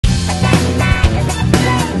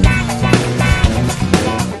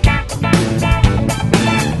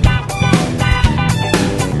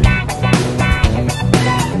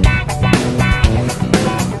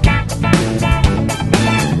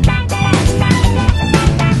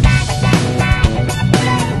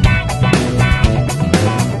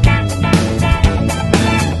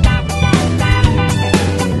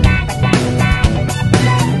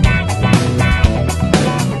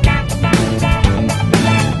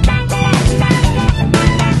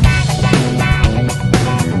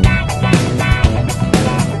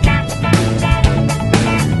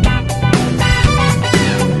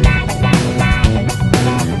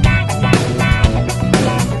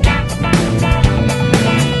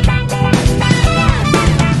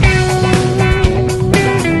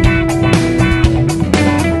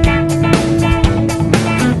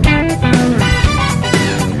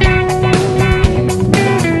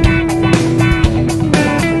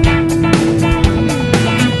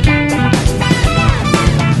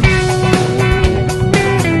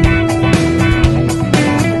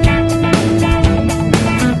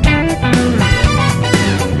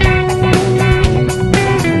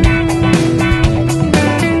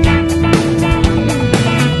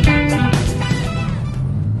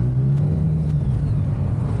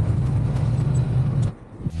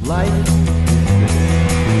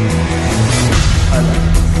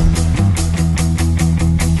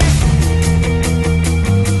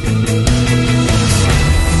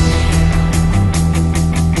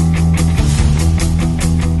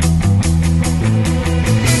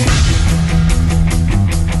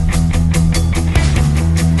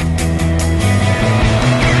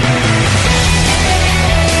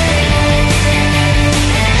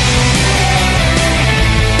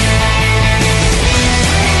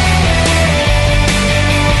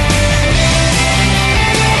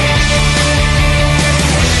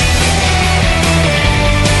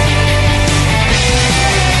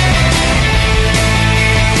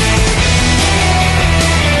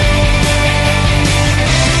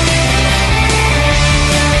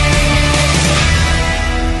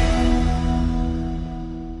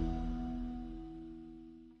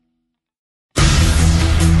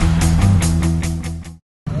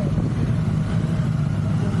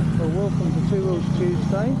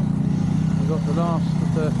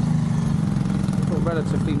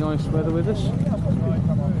relatively nice weather with us.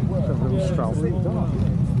 Let's have a little stroll.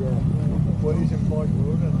 What is in Bike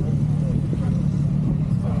Road?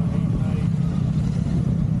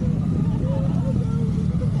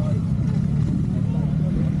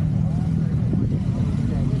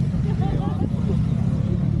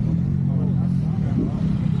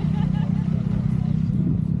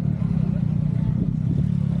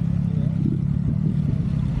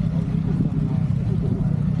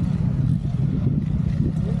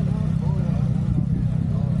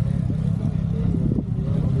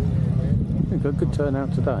 Got a good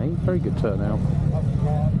turnout today, very good turnout.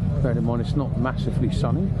 Bear in mind it's not massively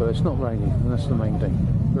sunny, but it's not raining, and that's the main thing.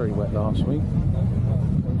 Very wet last week,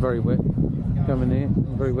 very wet coming here,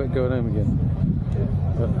 very wet going home again.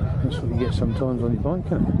 But that's what you get sometimes on your bike,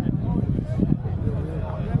 isn't it?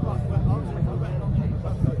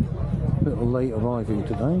 A little late arriving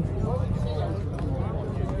today.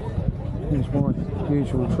 Here's my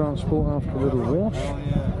usual transport after a little wash.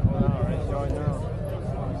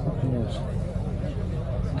 Yes.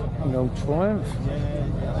 An old Triumph.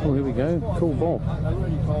 Oh, here we go. Cool Bob.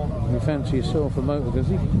 You fancy yourself a motor, does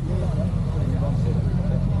he? Have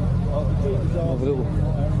a little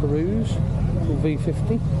peruse. Little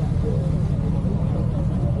V50.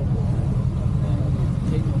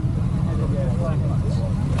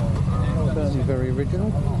 Certainly very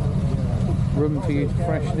original. Room for you to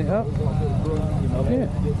freshen it up. Yeah.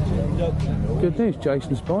 Good news,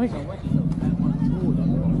 Jason's bike.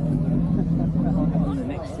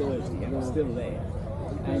 Still there.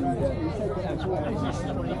 And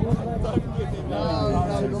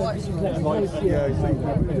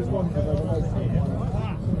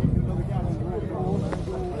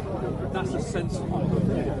that's a sensible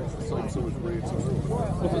sort of route.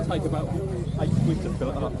 What does it take about 8 weeks to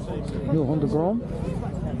fill it up? Your Honda Grom.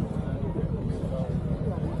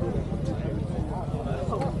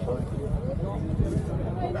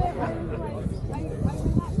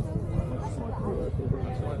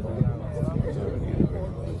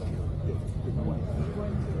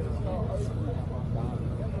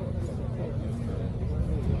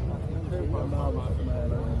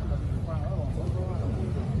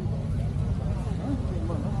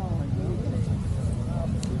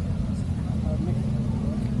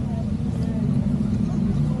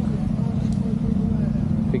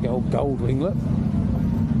 Big old Goldwing, look.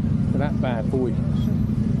 Look at that bad boy.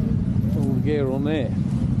 All the gear on there.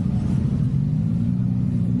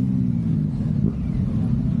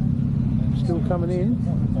 Still coming in.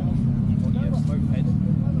 Moped,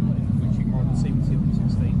 which you can't see until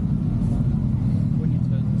 16. When you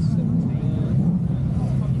turn 17,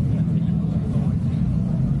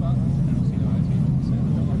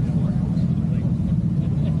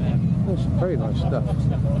 that's some very nice stuff.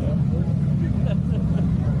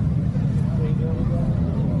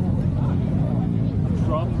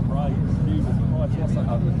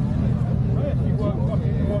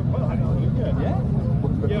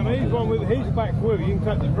 Yeah, I mean, he's one with his back wheel. You can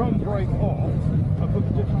cut the drum brake off and put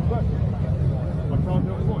the different back. I can't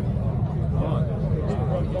do it with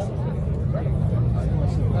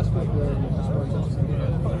that's what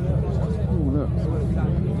Oh, look.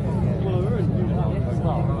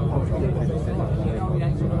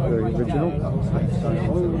 Very original.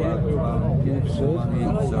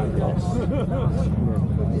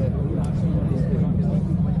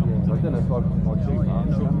 I don't know if I've my two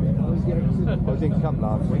marks. I didn't come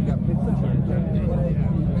last week.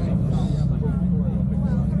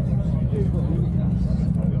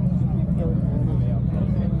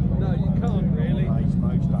 no, you can't really.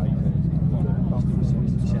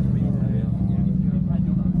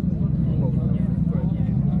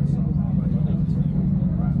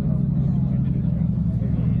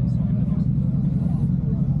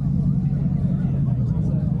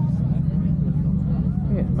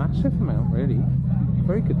 Yeah, massive amount really.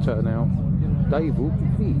 Very good turnout. Dave will be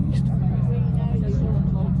pleased.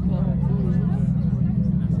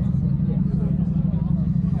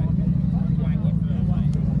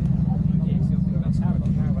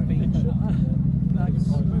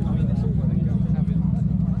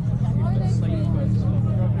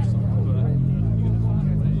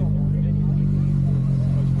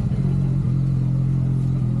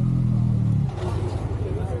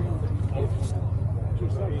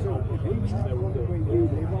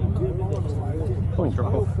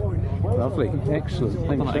 Lovely, excellent.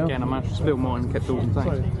 Thanks, Al. Again, I managed to spill mine and kept all intact.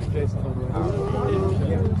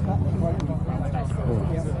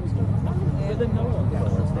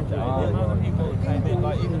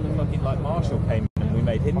 Like even the fucking Marshall came in and we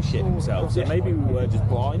made him shit himself. So maybe we were just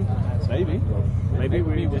blind. Maybe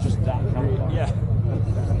we were just that. Yeah.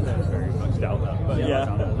 Very much doubt that, but yeah.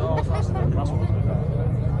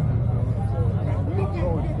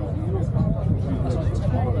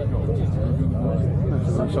 That's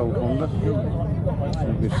a nice old Honda.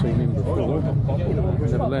 We've seen him before.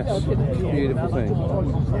 Nevertheless, beautiful thing.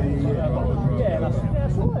 Yeah, that's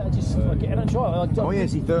right. I just get and try it. Oh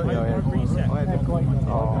yes, he's 30. Oh,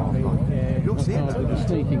 yeah. You'll see it. They're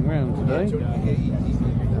sneaking round today.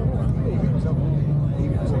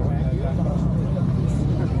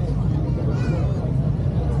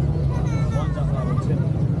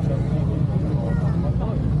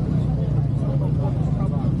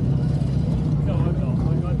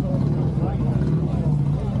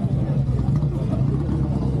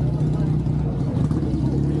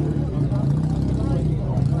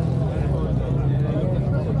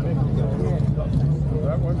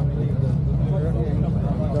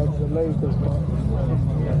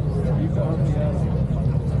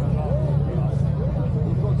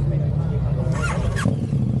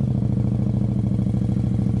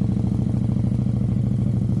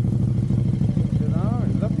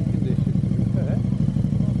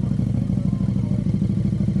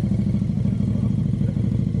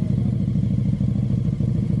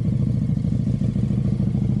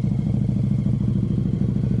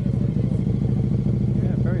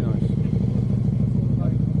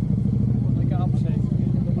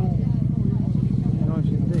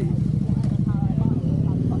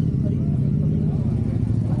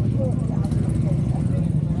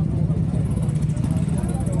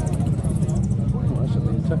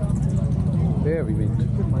 Very mint.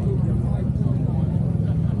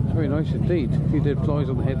 Very nice indeed. A few dead flies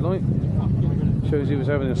on the headlight. Shows he was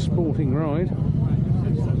having a sporting ride.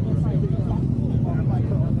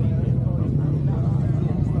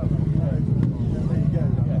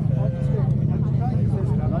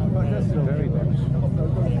 Very nice.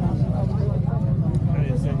 And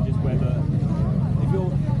it's then just whether if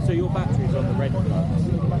you're so your battery's on the red plugs.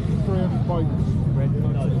 Red plugs.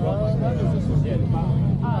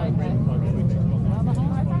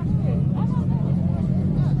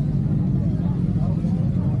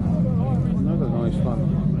 Another nice one.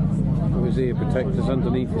 With his ear protectors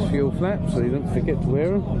underneath his fuel flap, so you don't forget to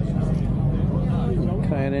wear them.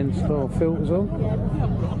 K&N style filters on.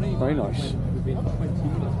 Very nice.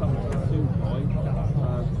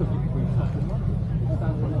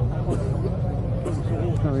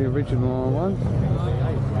 Now the original R1.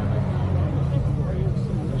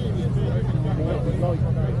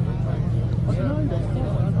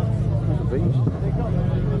 That's a beast.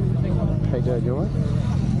 Hey Dad, you alright?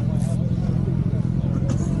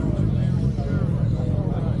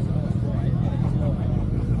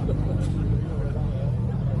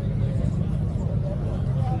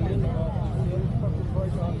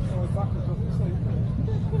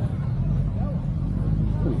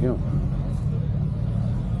 There we go.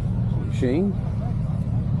 Machine.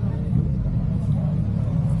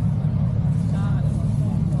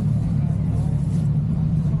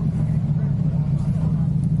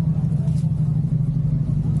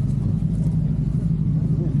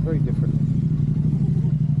 Very different.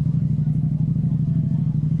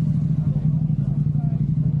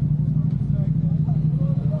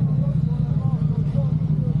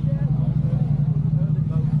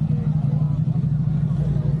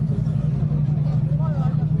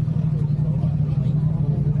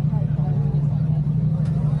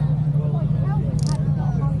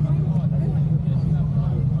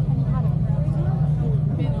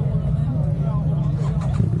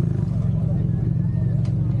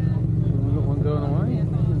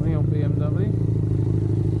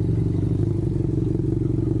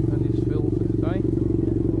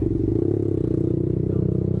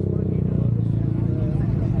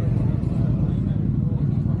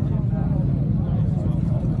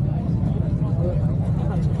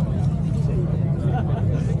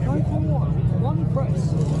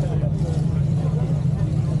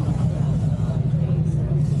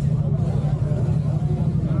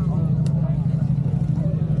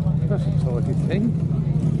 That's a tidy thing.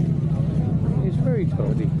 It's very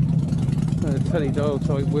tidy. Teledial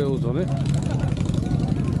type wheels on it.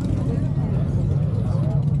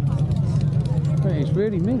 But it's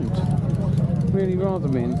really mint. Really rather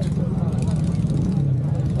mint.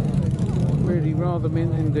 Really rather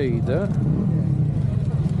mint indeed, that.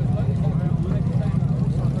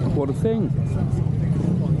 What a thing.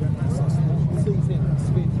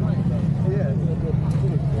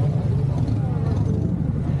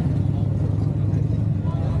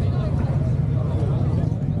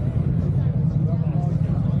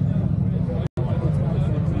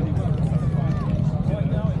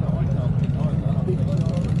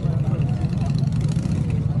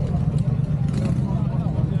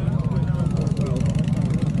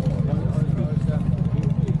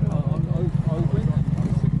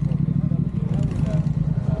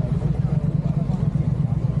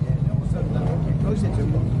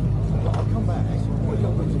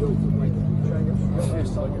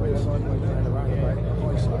 Got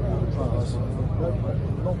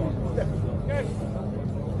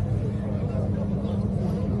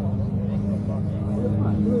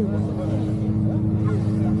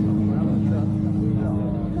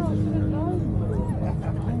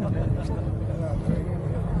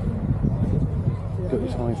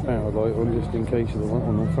this high power light on just in case the one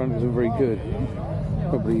on the front isn't very good.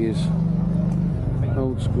 Probably is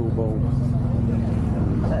old school bulb.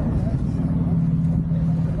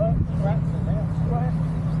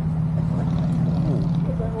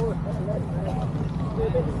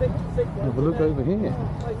 Have a look over here.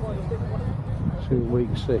 See what we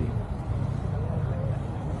can see.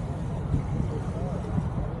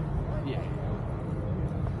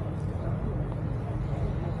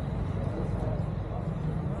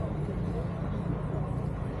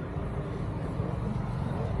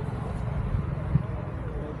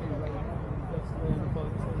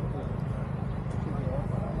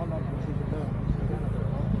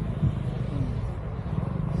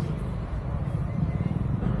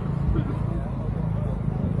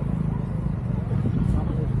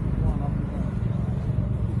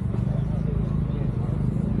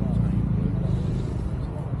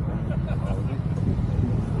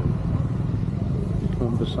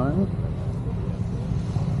 For sale.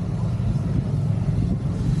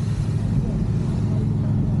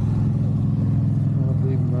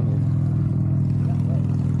 Hardly even running.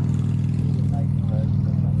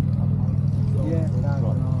 Yeah,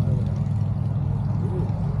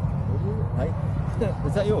 hey,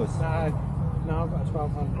 is that yours? No, I've got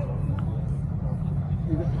 1200.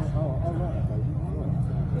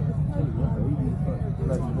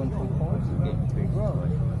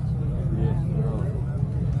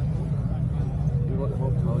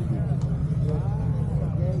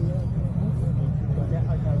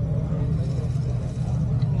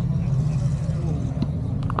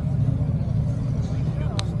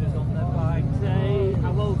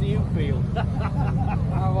 How old do you feel?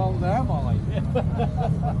 How old am I?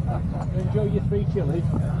 Enjoy your 3 chilies.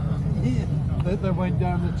 Yeah, they went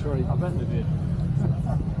down the tree. I bet they did.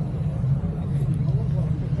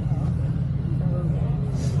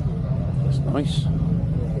 That's nice.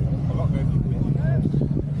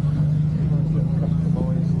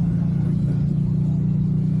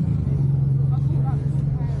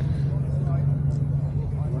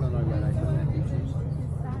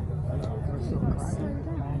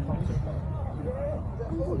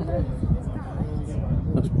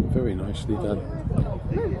 That's very nicely done.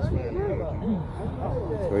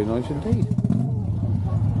 Very nice indeed.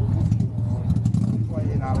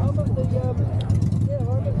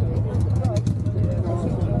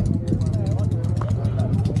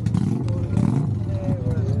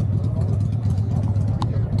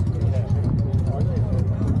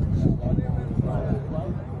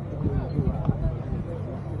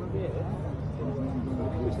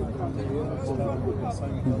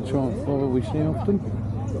 Try and follow we see often.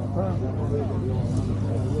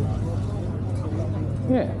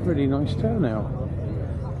 Yeah, really nice turnout.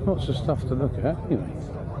 Lots of stuff to look at anyway.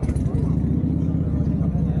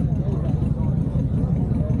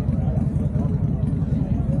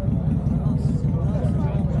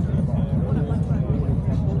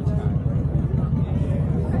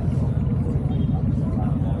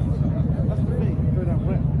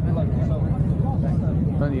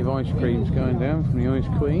 Plenty of ice creams going down from the Ice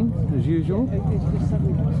Queen, as usual.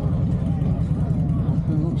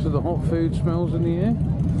 And lots of the hot food smells in the air.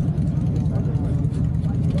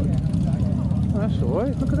 That's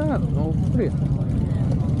alright, look at that. Oh, brilliant.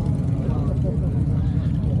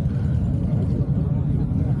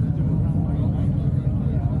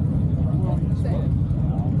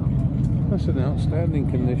 That's an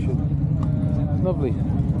outstanding condition. Lovely.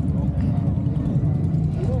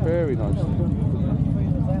 Very nice.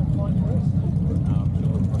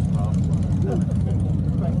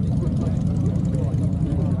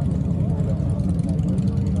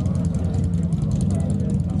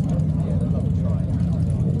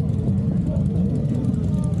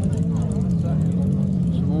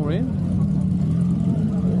 Some more in.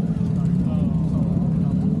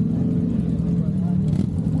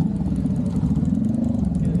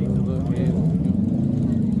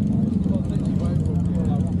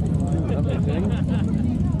 Lovely thing.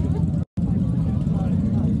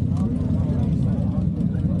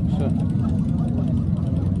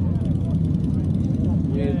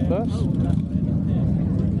 Weird bus.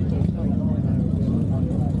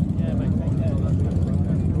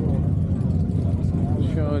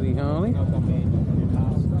 Shiny Harley.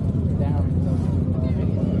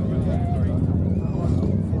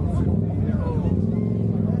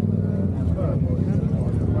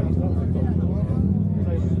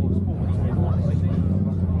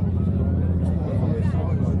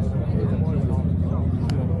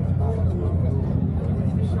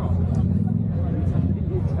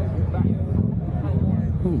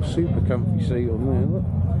 super comfy seat on there, look.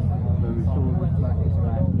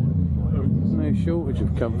 No shortage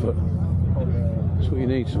of comfort. That's what you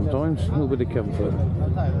need sometimes, a little bit of comfort.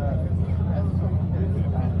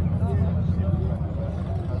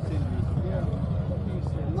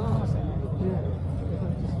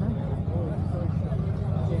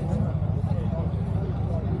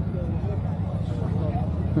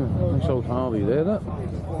 Nice old Harley there, look.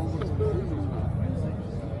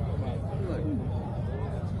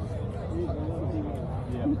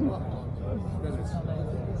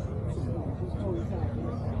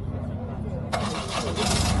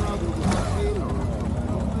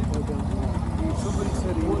 Somebody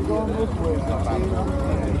said he was going this way.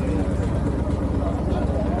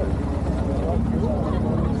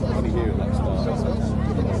 I'll be here at that start.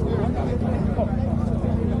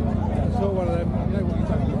 So one of them, you know what you're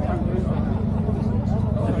talking about?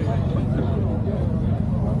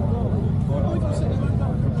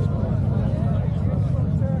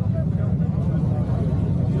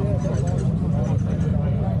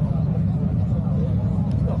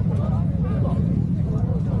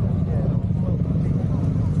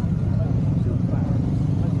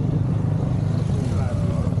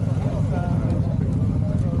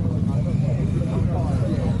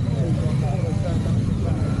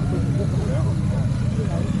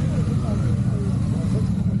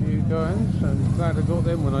 I'm glad I got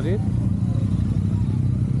them when I did.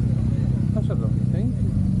 That's a lovely thing.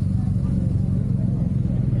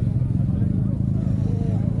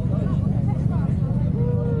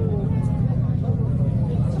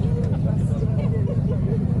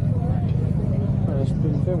 Well, it's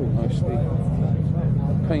been very nicely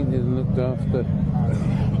painted and looked after.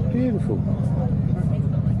 Beautiful.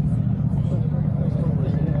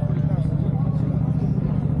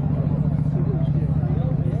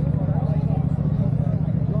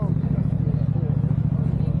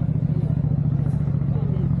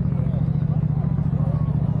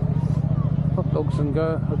 Dogs and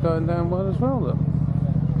are going down well as well, look.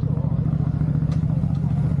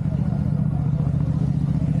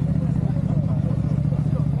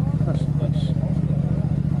 That's nice.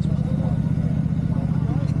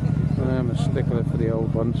 I am a stickler for the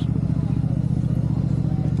old ones.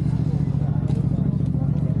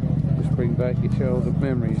 Just bring back your childhood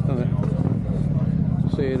memories, doesn't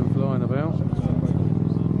it? Seeing them flying about.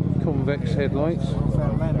 Convex headlights.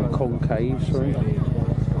 Concave, sorry.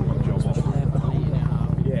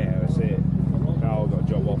 Yeah, that's it. Now I've got a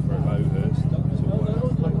job offer at Motors. It's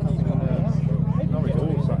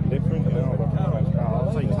all something different, you know.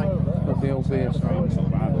 I'll take Got the old VS.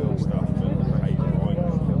 not bad little stuff, but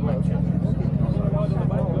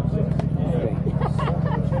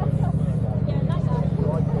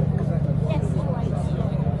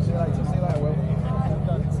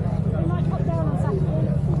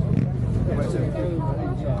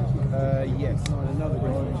hey, yes. Another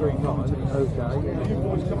very nice.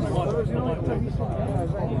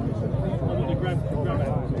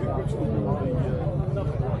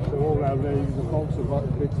 So all around there, you can box of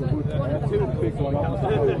like bits of wood. Two big ones.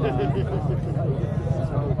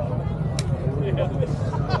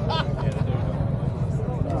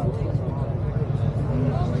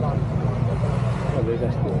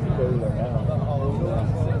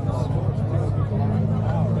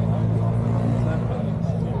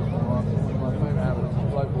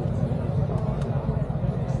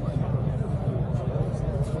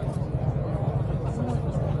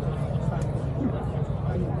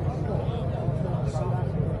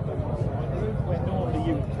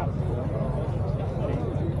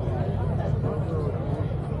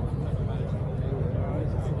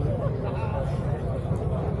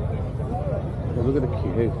 Look at the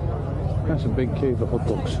queue. That's a big queue for hot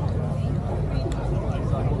dogs.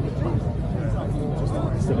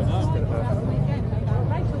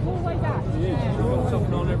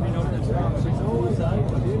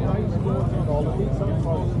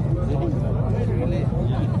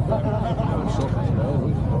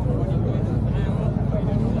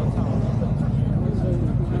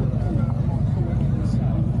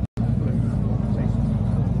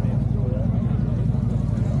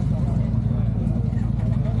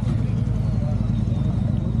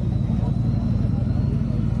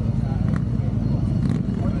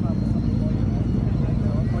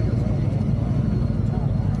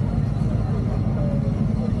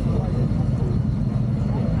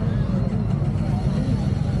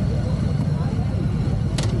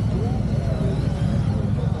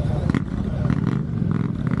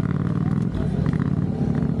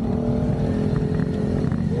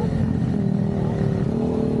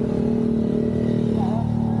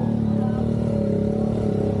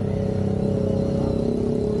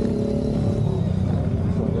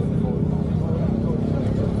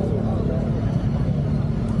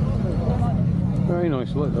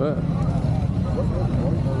 nice look at it.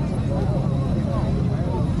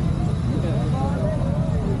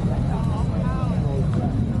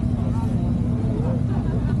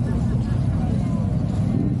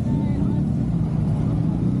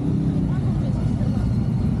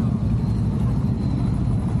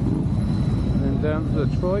 And then down to the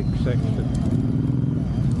trike section.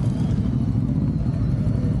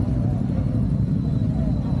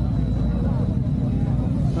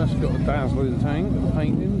 That's got a dazzling tank of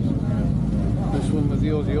paintings. This one with the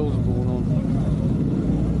Ozzy Osbourne on.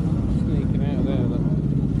 Sneaking out of there, look.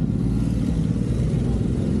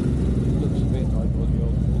 Looks a bit like Ozzy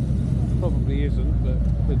Osbourne. Probably isn't, but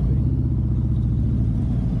could be.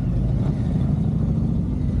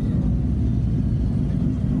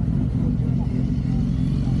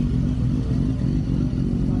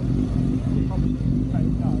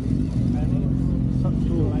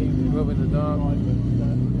 Glow in the dark.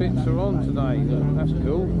 Bits are on today, look, that's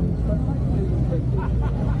cool.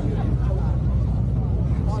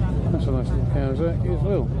 That's a nice little Kawasaki as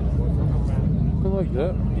well. I like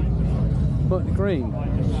that. Like the green.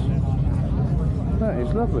 That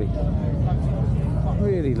is lovely.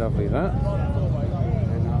 Really lovely, that.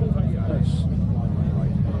 That's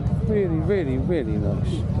really, really, really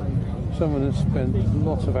nice. Someone has spent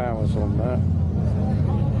lots of hours on that.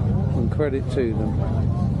 And credit to them.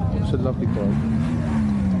 It's a lovely bike.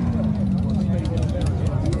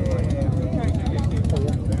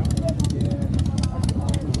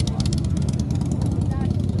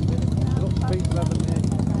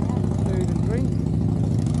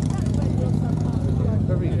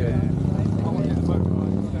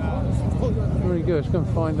 Very good. Let's go and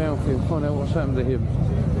find out what's happened to him.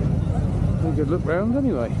 Have a good look round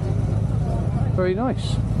anyway. Very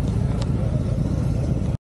nice.